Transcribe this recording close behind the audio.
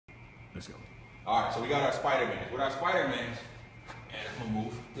Let's go. All right, so we got our Spidermans. With our Spidermans, and I'm gonna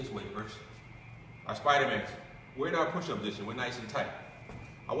move this way first. Our Spidermans, we're in our push-up position. We're nice and tight.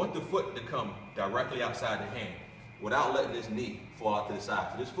 I want the foot to come directly outside the hand without letting this knee fall out to the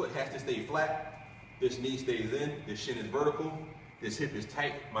side. So this foot has to stay flat. This knee stays in. This shin is vertical. This hip is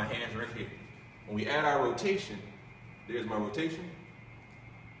tight. My hands are in here. When we add our rotation, there's my rotation.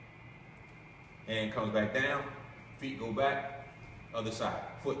 Hand comes back down. Feet go back. Other side.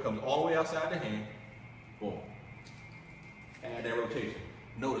 Foot comes all the way outside the hand. Boom. Add that rotation.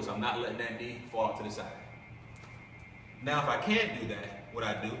 Notice I'm not letting that knee fall out to the side. Now if I can't do that, what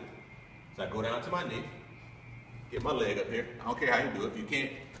I do is I go down to my knee, get my leg up here. I don't care how you do it. If you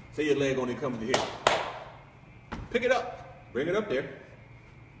can't, say your leg only comes to here. Pick it up, bring it up there.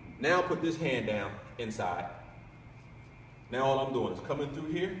 Now put this hand down inside. Now all I'm doing is coming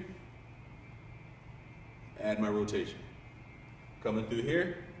through here, add my rotation. Coming through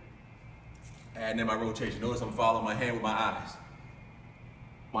here, adding in my rotation. Notice I'm following my hand with my eyes.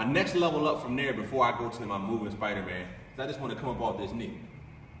 My next level up from there before I go to my moving Spider-Man is I just want to come up off this knee.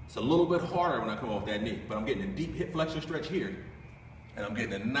 It's a little bit harder when I come off that knee, but I'm getting a deep hip flexor stretch here, and I'm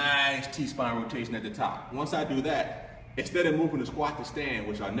getting a nice T-spine rotation at the top. Once I do that, instead of moving the squat to stand,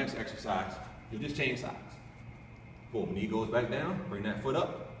 which is our next exercise, you just change sides. Boom, knee goes back down, bring that foot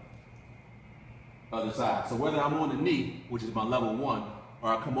up. Other side. So whether I'm on the knee, which is my level 1,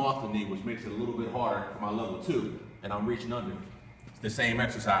 or I come off the knee, which makes it a little bit harder for my level 2, and I'm reaching under, it's the same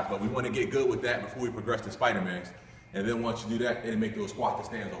exercise, but we want to get good with that before we progress to Spider-Mans. And then once you do that, it'll make those squat to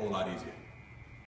stands a whole lot easier.